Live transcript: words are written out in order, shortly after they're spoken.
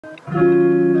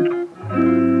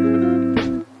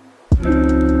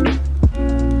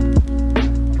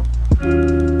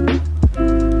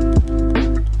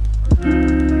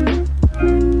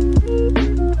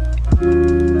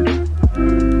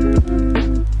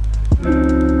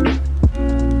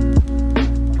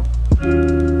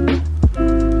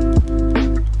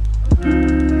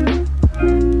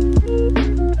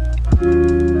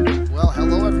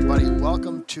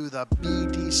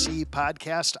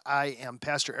Podcast. I am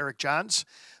Pastor Eric Johns,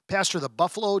 pastor of the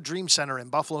Buffalo Dream Center in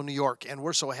Buffalo, New York, and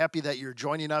we're so happy that you're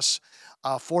joining us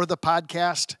for the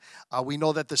podcast. We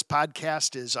know that this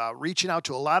podcast is reaching out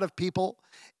to a lot of people,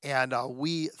 and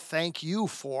we thank you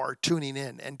for tuning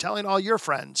in and telling all your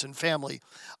friends and family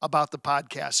about the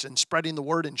podcast and spreading the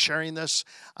word and sharing this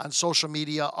on social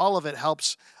media. All of it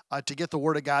helps to get the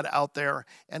word of God out there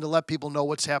and to let people know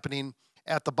what's happening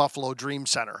at the Buffalo Dream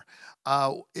Center.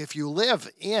 If you live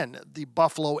in the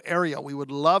Buffalo area, we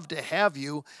would love to have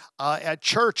you at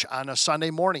church on a Sunday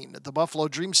morning. The Buffalo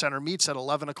Dream Center meets at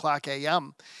 11 o'clock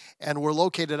a.m., and we're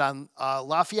located on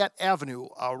Lafayette Avenue,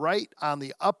 right on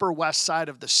the upper west side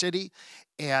of the city.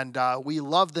 And we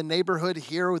love the neighborhood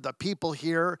here, the people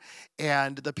here,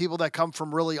 and the people that come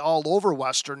from really all over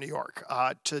Western New York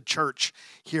to church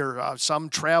here. Some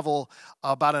travel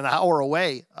about an hour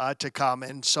away to come.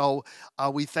 And so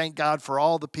we thank God for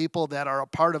all the people that are a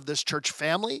part of this church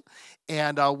family.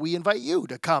 And we invite you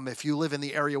to come if you live in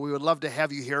the area. We would love to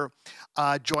have you here.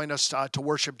 Join us to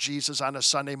worship Jesus on a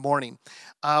Sunday morning.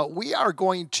 We are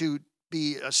going to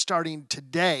be starting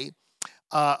today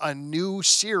a new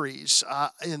series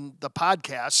in the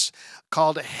podcast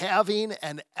called Having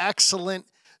an Excellent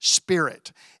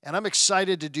Spirit. And I'm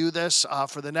excited to do this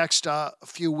for the next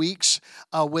few weeks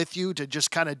with you to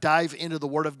just kind of dive into the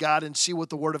Word of God and see what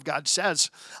the Word of God says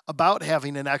about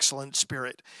having an excellent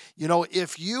spirit. You know,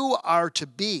 if you and I are to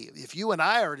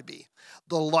be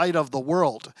the light of the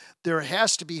world, there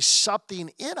has to be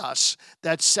something in us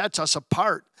that sets us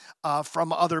apart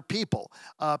from other people.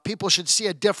 People should see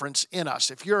a difference in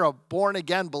us. If you're a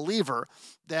born-again believer,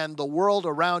 then the world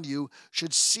around you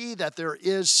should see that there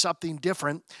is something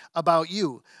different about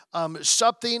you.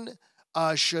 Something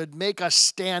should make us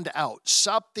stand out.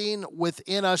 Something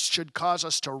within us should cause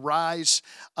us to rise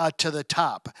to the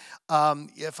top.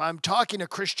 If I'm talking to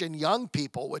Christian young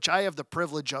people, which I have the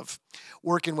privilege of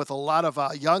working with a lot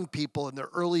of young people in their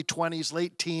early 20s,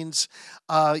 late teens,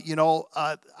 as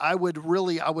I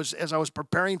was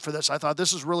preparing for this, I thought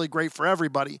this is really great for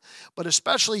everybody, but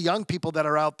especially young people that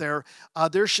are out there,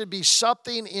 there should be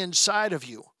something inside of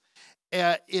you.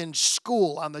 In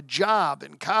school, on the job,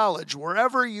 in college,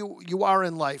 wherever you are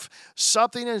in life,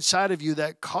 something inside of you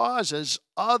that causes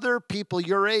other people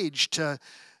your age to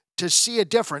see a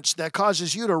difference, that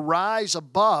causes you to rise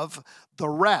above the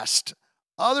rest.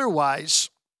 Otherwise,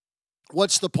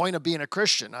 what's the point of being a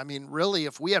Christian? I mean, really,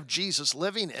 if we have Jesus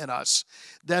living in us,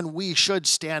 then we should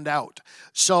stand out.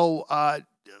 So,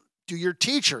 do your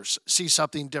teachers see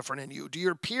something different in you? Do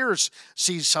your peers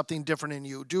see something different in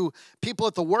you? Do people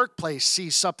at the workplace see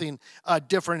something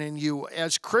different in you?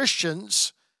 As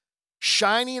Christians,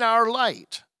 shining our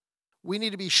light, we need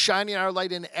to be shining our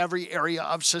light in every area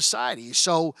of society.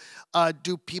 So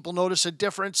do people notice a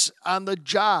difference on the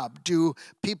job? Do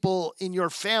people in your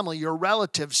family, your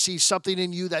relatives, see something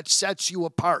in you that sets you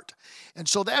apart? And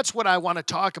so that's what I want to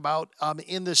talk about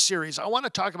in this series. I want to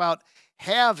talk about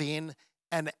having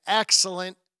an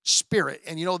excellent spirit.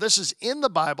 And you know, this is in the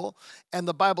Bible, and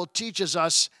the Bible teaches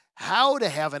us how to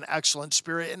have an excellent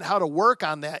spirit and how to work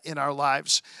on that in our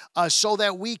lives so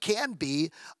that we can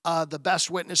be the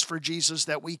best witness for Jesus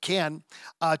that we can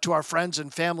to our friends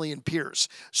and family and peers.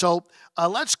 So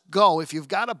let's go. If you've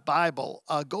got a Bible,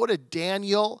 go to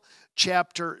Daniel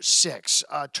chapter 6.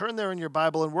 Turn there in your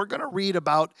Bible, and we're going to read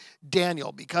about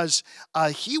Daniel because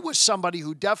he was somebody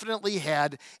who definitely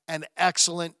had an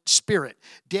excellent spirit.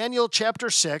 Daniel chapter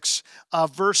 6,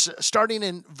 starting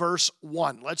in verse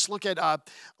 1. Let's look at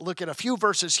a few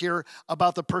verses here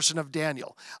about the person of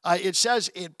Daniel. It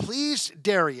says, "It pleased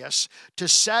Darius to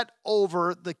set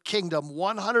over the kingdom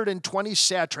 120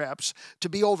 satraps to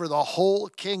be over the whole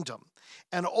kingdom,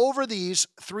 and over these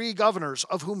 3 governors,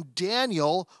 of whom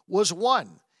Daniel was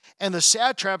one. And the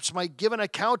satraps might give an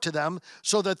account to them,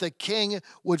 so that the king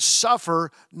would suffer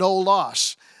no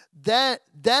loss. Then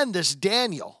this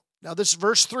Daniel," now this is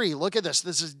verse 3, look at this.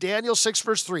 This is Daniel 6,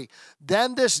 verse 3.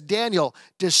 "Then this Daniel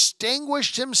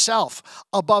distinguished himself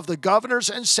above the governors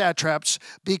and satraps,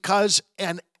 because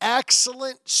an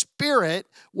excellent spirit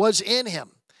was in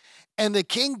him. And the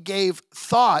king gave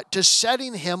thought to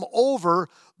setting him over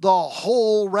the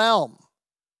whole realm."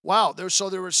 Wow, there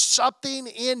was something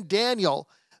in Daniel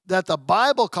that the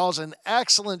Bible calls an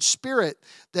excellent spirit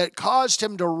that caused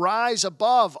him to rise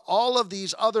above all of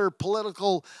these other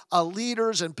political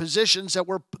leaders and positions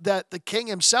that the king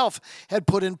himself had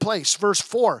put in place. Verse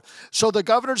 4, so the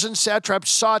governors and satraps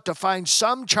sought to find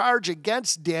some charge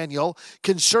against Daniel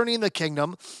concerning the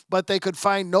kingdom, but they could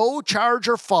find no charge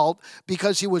or fault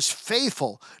because he was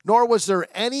faithful, nor was there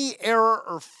any error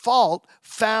or fault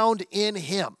found in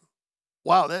him.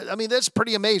 Wow, that's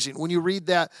pretty amazing when you read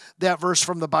that verse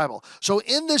from the Bible. So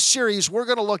in this series, we're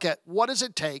going to look at what does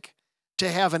it take to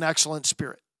have an excellent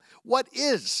spirit? What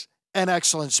is an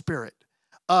excellent spirit?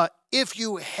 If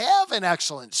you have an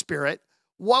excellent spirit,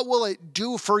 what will it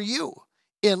do for you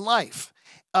in life?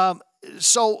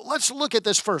 So let's look at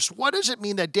this first. What does it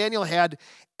mean that Daniel had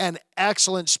an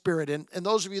excellent spirit? And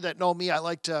those of you that know me, I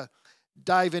like to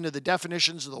dive into the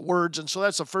definitions of the words. And so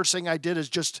that's the first thing I did is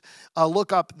just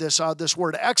look up this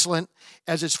word excellent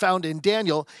as it's found in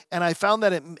Daniel. And I found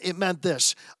that it meant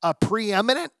this: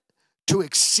 preeminent, to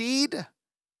exceed,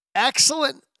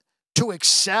 excellent, to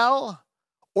excel,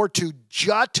 or to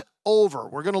jut over.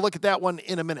 We're going to look at that one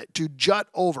in a minute, to jut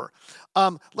over.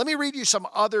 Let me read you some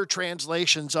other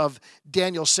translations of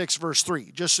Daniel 6, verse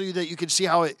 3, just so that you can see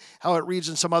how it reads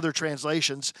in some other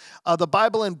translations. The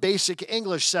Bible in Basic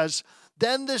English says,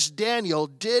 then this Daniel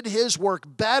did his work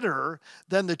better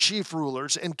than the chief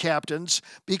rulers and captains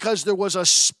because there was a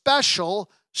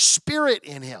special spirit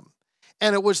in him,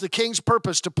 and it was the king's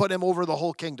purpose to put him over the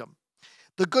whole kingdom.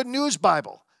 The Good News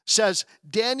Bible says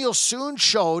Daniel soon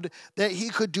showed that he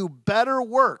could do better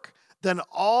work than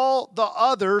all the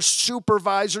other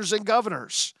supervisors and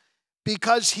governors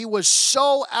because he was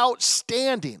so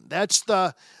outstanding. That's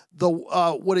the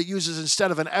what it uses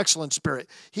instead of an excellent spirit.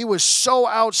 He was so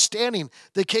outstanding,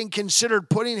 the king considered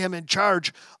putting him in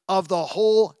charge of the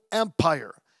whole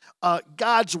empire.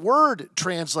 God's Word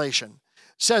translation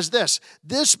says this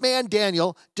man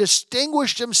Daniel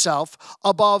distinguished himself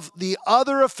above the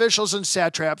other officials and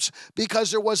satraps because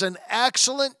there was an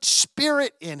excellent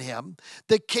spirit in him.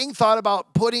 The king thought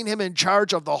about putting him in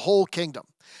charge of the whole kingdom.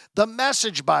 The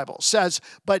Message Bible says,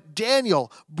 but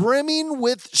Daniel, brimming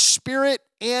with spirit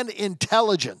and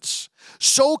intelligence,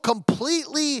 so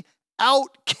completely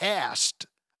outclassed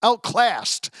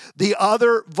the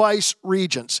other vice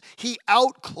regents. He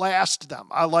outclassed them.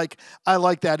 I like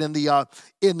that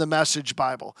in the Message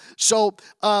Bible. So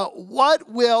what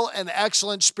will an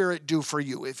excellent spirit do for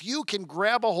you? If you can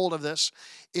grab a hold of this,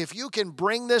 if you can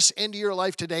bring this into your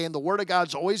life today, and the Word of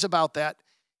God's always about that,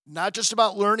 not just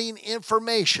about learning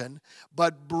information,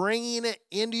 but bringing it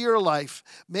into your life,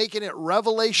 making it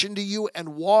revelation to you and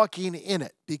walking in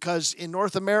it. Because in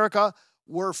North America,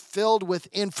 we're filled with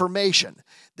information.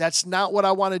 That's not what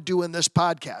I want to do in this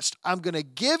podcast. I'm going to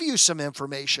give you some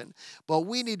information, but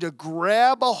we need to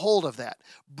grab a hold of that,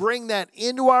 bring that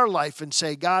into our life and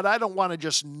say, God, I don't want to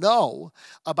just know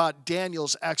about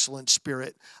Daniel's excellent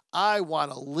spirit. I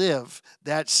want to live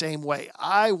that same way.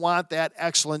 I want that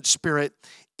excellent spirit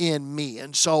in me.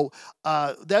 And so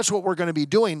that's what we're going to be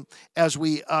doing as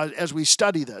we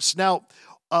study this. Now,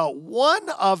 one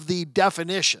of the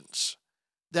definitions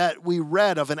that we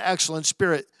read of an excellent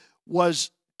spirit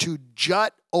was to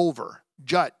jut over.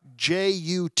 Jut,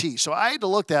 J-U-T. So I had to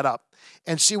look that up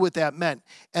and see what that meant.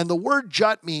 And the word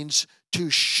jut means to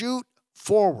shoot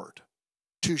forward.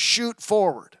 To shoot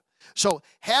forward. So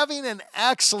having an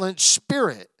excellent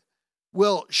spirit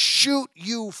will shoot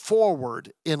you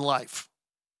forward in life.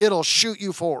 It'll shoot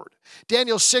you forward.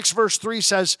 Daniel 6 verse 3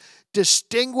 says,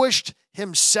 distinguished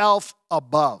himself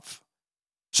above.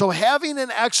 So having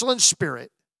an excellent spirit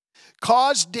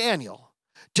caused Daniel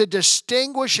to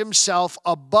distinguish himself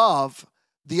above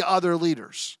the other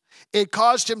leaders. It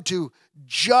caused him to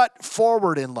jut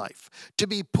forward in life, to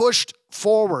be pushed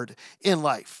forward in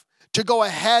life, to go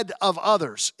ahead of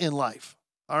others in life.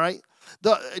 All right?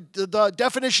 The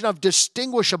definition of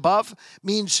distinguish above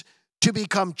means to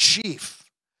become chief,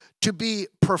 to be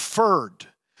preferred,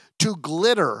 to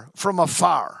glitter from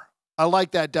afar. I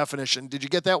like that definition. Did you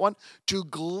get that one? To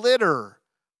glitter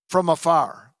from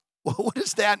afar. What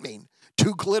does that mean?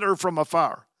 To glitter from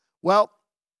afar. Well,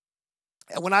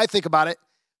 when I think about it,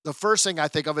 the first thing I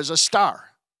think of is a star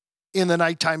in the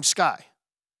nighttime sky.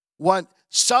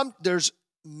 There's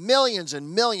millions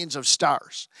and millions of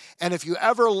stars. And if you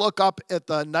ever look up at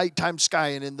the nighttime sky,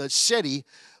 and in the city,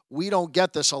 we don't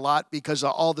get this a lot because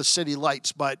of all the city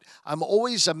lights, but I'm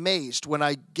always amazed when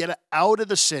I get out of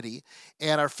the city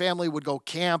and our family would go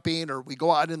camping or we go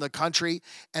out in the country,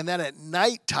 and then at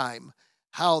nighttime,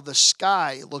 how the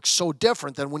sky looks so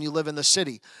different than when you live in the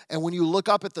city. And when you look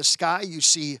up at the sky, you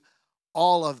see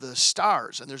all of the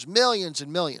stars, and there's millions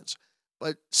and millions.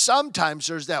 But sometimes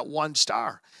there's that one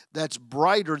star that's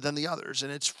brighter than the others,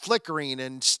 and it's flickering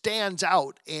and stands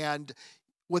out. And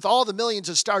with all the millions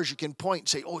of stars, you can point and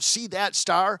say, oh, see that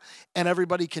star? And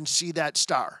everybody can see that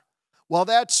star. Well,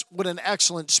 that's what an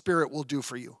excellent spirit will do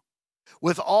for you.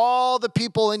 With all the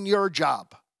people in your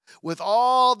job, with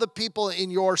all the people in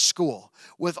your school,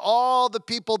 with all the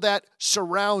people that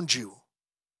surround you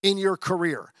in your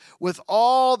career, with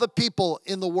all the people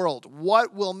in the world,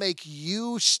 what will make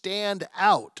you stand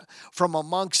out from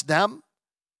amongst them?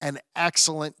 An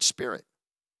excellent spirit.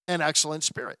 An excellent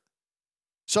spirit.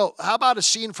 So how about a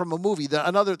scene from a movie?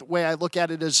 Another way I look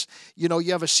at it is, you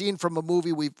have a scene from a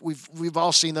movie. We've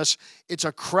all seen this. It's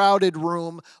a crowded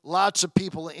room, lots of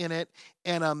people in it,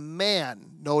 and a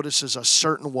man notices a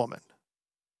certain woman.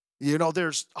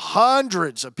 There's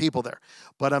hundreds of people there,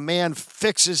 but a man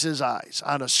fixes his eyes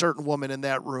on a certain woman in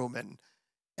that room and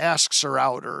asks her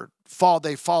out, or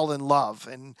they fall in love.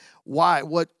 And why?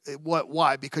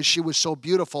 Why? Because she was so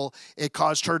beautiful, it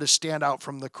caused her to stand out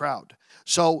from the crowd.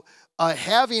 So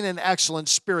having an excellent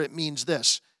spirit means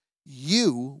this: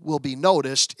 you will be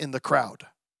noticed in the crowd.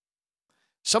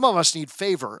 Some of us need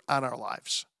favor on our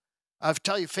lives. I'll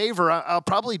tell you, favor, I'll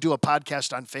probably do a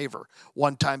podcast on favor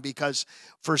one time, because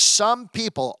for some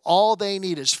people, all they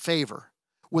need is favor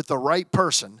with the right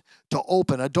person to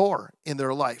open a door in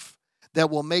their life that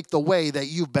will make the way that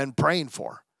you've been praying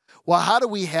for. Well, how do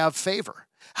we have favor?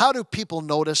 How do people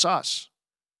notice us?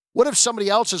 What if somebody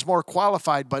else is more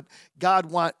qualified, but God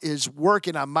is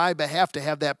working on my behalf to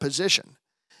have that position?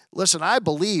 Listen, I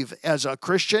believe as a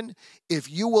Christian, if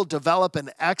you will develop an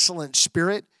excellent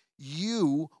spirit,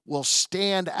 you will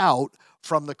stand out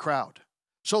from the crowd.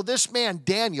 So this man,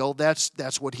 Daniel,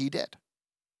 that's what he did.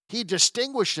 He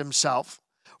distinguished himself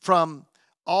from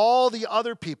all the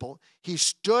other people. He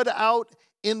stood out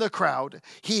in the crowd.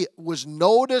 He was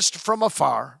noticed from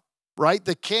afar, right?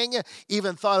 The king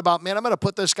even thought about, man, I'm going to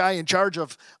put this guy in charge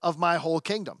of my whole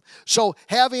kingdom. So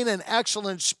having an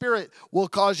excellent spirit will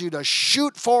cause you to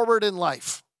shoot forward in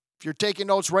life. If you're taking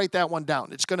notes, write that one down.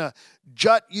 It's going to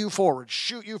jut you forward,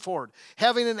 shoot you forward.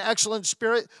 Having an excellent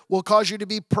spirit will cause you to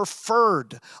be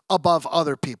preferred above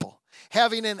other people.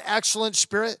 Having an excellent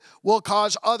spirit will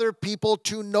cause other people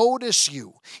to notice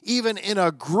you. Even in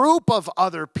a group of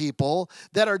other people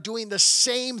that are doing the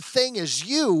same thing as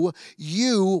you,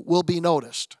 you will be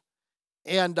noticed.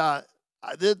 And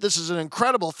this is an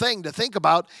incredible thing to think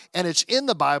about, and it's in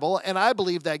the Bible, and I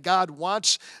believe that God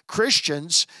wants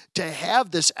Christians to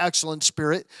have this excellent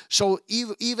spirit, so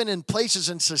even in places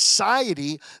in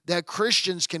society that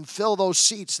Christians can fill those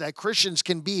seats, that Christians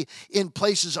can be in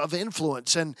places of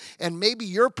influence, and maybe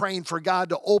you're praying for God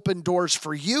to open doors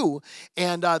for you,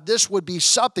 and this would be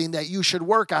something that you should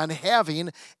work on,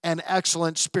 having an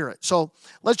excellent spirit. So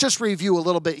let's just review a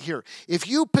little bit here. If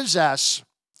you possess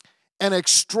an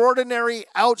extraordinary,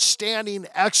 outstanding,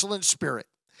 excellent spirit,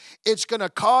 it's going to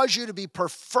cause you to be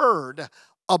preferred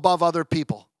above other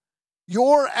people.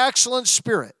 Your excellent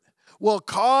spirit will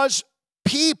cause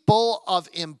people of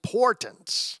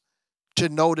importance to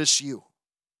notice you.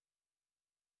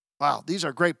 Wow, these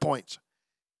are great points.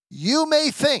 You may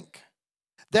think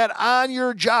that on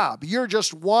your job, you're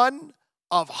just one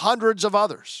of hundreds of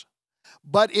others.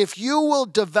 But if you will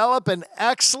develop an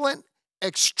excellent,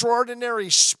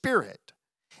 extraordinary spirit,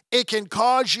 it can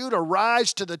cause you to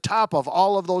rise to the top of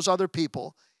all of those other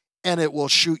people, and it will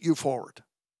shoot you forward.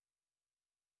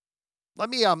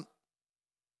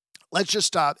 Let's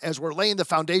just as we're laying the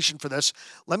foundation for this,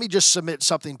 let me just submit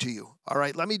something to you. All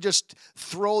right, let me just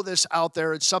throw this out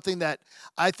there. It's something that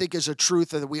I think is a truth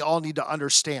that we all need to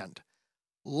understand.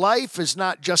 Life is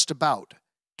not just about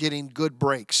getting good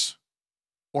breaks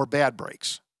or bad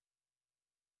breaks.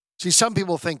 See, some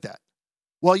people think that.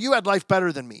 Well, you had life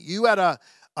better than me. You had a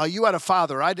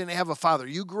father. I didn't have a father.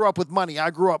 You grew up with money. I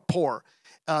grew up poor.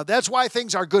 That's why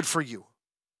things are good for you.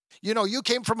 You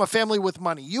came from a family with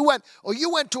money. You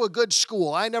went to a good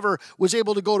school. I never was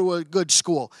able to go to a good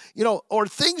school. Or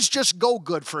things just go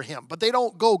good for him, but they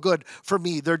don't go good for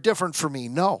me. They're different for me.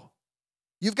 No.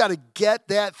 You've got to get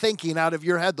that thinking out of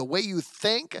your head. The way you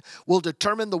think will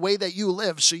determine the way that you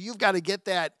live. So you've got to get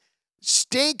that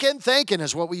stinking thinking,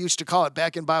 is what we used to call it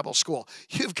back in Bible school.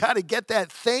 You've got to get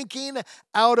that thinking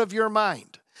out of your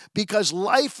mind, because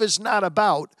life is not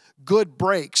about good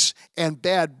breaks and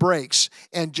bad breaks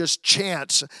and just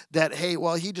chance that, hey,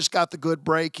 well, he just got the good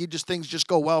break. Things just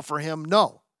go well for him.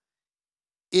 No.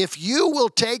 If you will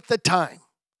take the time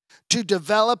to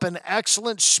develop an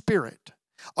excellent spirit,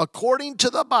 according to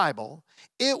the Bible,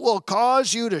 it will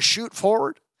cause you to shoot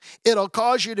forward. It'll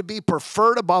cause you to be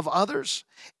preferred above others,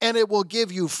 and it will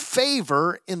give you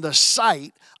favor in the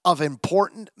sight of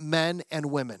important men and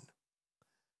women.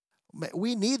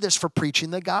 We need this for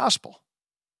preaching the gospel.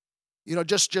 You know,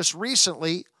 just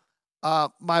recently,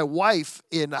 my wife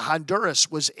in Honduras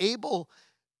was able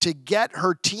to get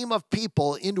her team of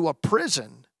people into a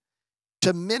prison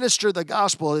to minister the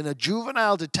gospel in a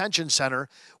juvenile detention center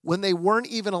when they weren't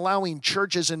even allowing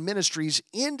churches and ministries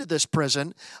into this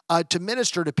prison to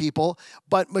minister to people.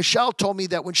 But Michelle told me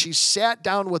that when she sat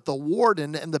down with the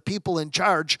warden and the people in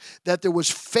charge, that there was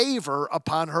favor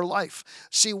upon her life.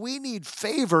 See, we need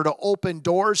favor to open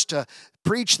doors to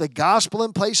preach the gospel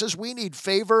in places. We need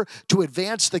favor to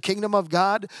advance the kingdom of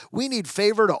God. We need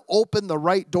favor to open the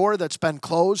right door that's been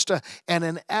closed, and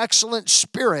an excellent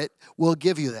spirit will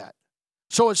give you that.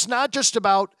 So it's not just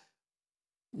about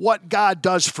what God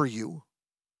does for you,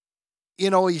 you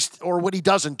know, or what he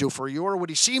doesn't do for you, or what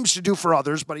he seems to do for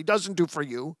others, but he doesn't do for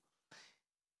you.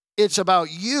 It's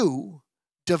about you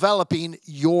developing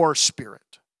your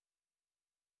spirit.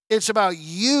 It's about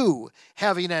you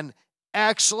having an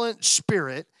excellent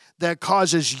spirit that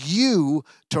causes you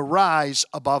to rise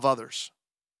above others.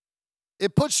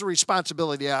 It puts the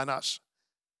responsibility on us.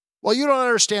 Well, you don't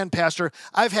understand, Pastor.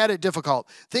 I've had it difficult.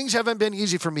 Things haven't been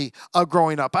easy for me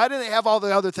growing up. I didn't have all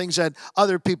the other things that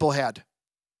other people had.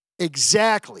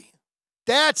 Exactly.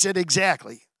 That's it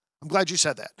exactly. I'm glad you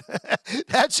said that.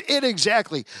 That's it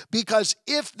exactly. Because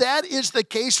if that is the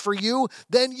case for you,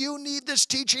 then you need this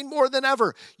teaching more than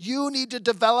ever. You need to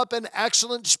develop an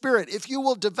excellent spirit. If you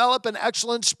will develop an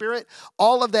excellent spirit,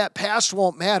 all of that past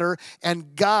won't matter,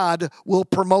 and God will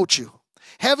promote you.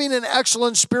 Having an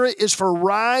excellent spirit is for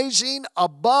rising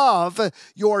above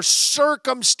your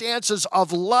circumstances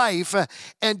of life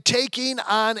and taking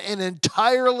on an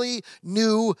entirely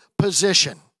new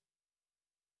position.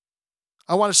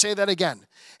 I want to say that again.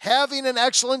 Having an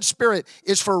excellent spirit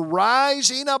is for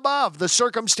rising above the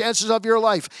circumstances of your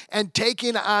life and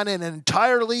taking on an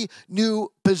entirely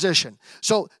new position.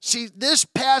 So, see, this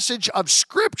passage of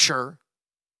Scripture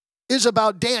is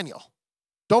about Daniel.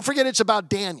 Don't forget it's about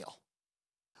Daniel.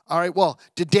 All right, well,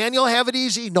 did Daniel have it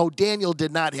easy? No, Daniel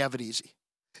did not have it easy.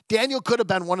 Daniel could have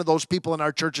been one of those people in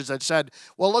our churches that said,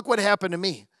 well, look what happened to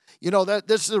me. You know,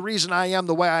 this is the reason I am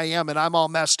the way I am, and I'm all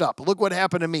messed up. Look what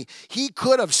happened to me. He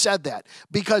could have said that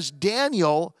because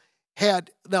Daniel had,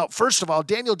 now, first of all,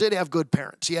 Daniel did have good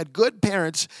parents. He had good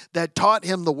parents that taught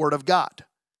him the word of God.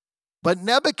 But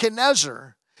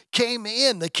Nebuchadnezzar came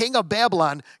in, the king of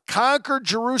Babylon, conquered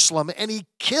Jerusalem, and he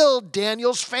killed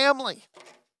Daniel's family.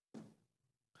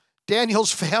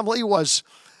 Daniel's family was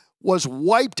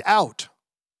wiped out.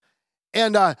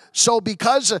 And so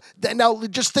because, now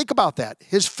just think about that.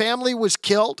 His family was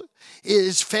killed.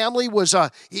 His family was,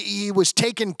 he was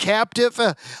taken captive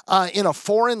in a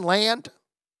foreign land.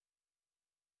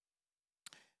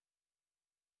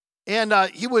 And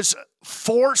he was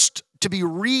forced to be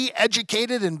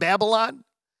re-educated in Babylon.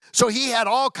 So he had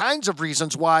all kinds of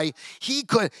reasons why he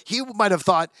might have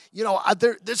thought, you know,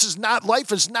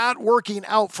 life is not working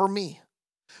out for me.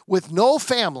 With no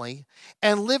family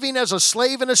and living as a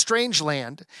slave in a strange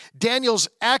land, Daniel's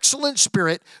excellent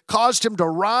spirit caused him to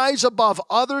rise above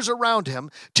others around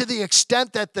him to the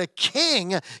extent that the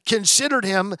king considered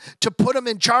him to put him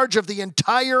in charge of the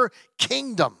entire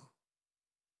kingdom.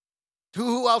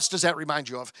 Who else does that remind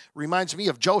you of? Reminds me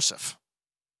of Joseph.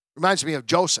 Reminds me of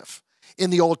Joseph. In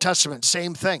the Old Testament,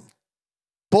 same thing.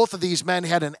 Both of these men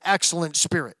had an excellent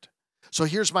spirit. So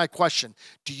here's my question.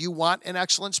 Do you want an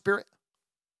excellent spirit?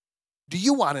 Do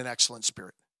you want an excellent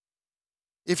spirit?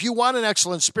 If you want an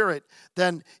excellent spirit,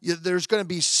 then there's going to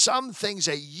be some things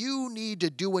that you need to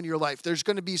do in your life. There's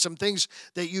going to be some things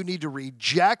that you need to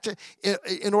reject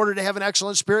in order to have an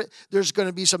excellent spirit. There's going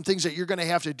to be some things that you're going to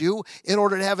have to do in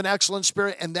order to have an excellent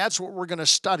spirit, and that's what we're going to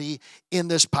study in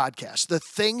this podcast. The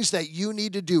things that you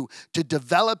need to do to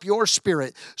develop your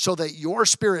spirit so that your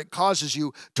spirit causes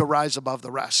you to rise above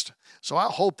the rest. So I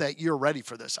hope that you're ready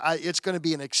for this. It's going to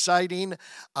be an exciting,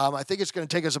 I think it's going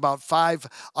to take us about 5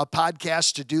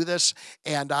 podcasts to do this.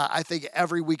 And I think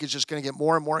every week is just going to get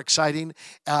more and more exciting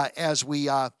as we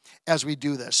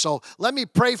do this. So let me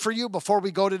pray for you before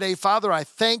we go today. Father, I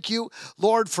thank you,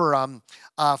 Lord, for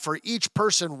each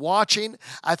person watching.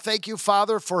 I thank you,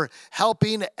 Father, for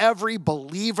helping every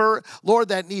believer, Lord,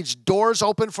 that needs doors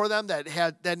open for them,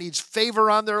 that needs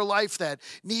favor on their life, that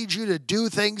needs you to do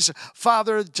things,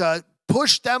 Father, to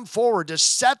push them forward, to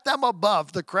set them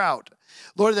above the crowd.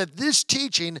 Lord, that this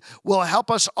teaching will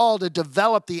help us all to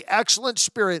develop the excellent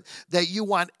spirit that you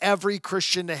want every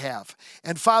Christian to have.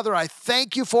 And Father, I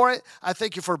thank you for it. I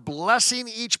thank you for blessing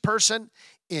each person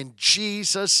in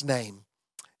Jesus' name.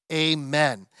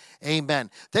 Amen. Amen.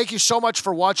 Thank you so much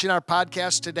for watching our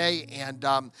podcast today. And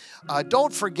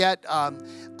don't forget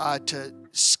to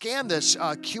scan this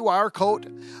QR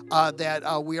code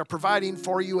that we are providing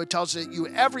for you. It tells you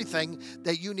everything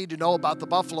that you need to know about the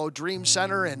Buffalo Dream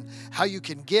Center and how you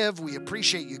can give. We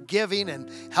appreciate you giving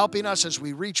and helping us as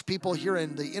we reach people here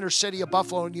in the inner city of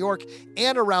Buffalo, New York,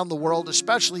 and around the world,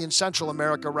 especially in Central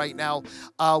America right now.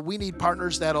 We need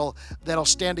partners that'll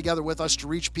stand together with us to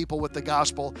reach people with the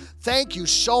gospel. Thank you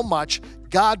so much.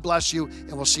 God bless you,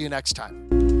 and we'll see you next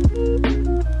time.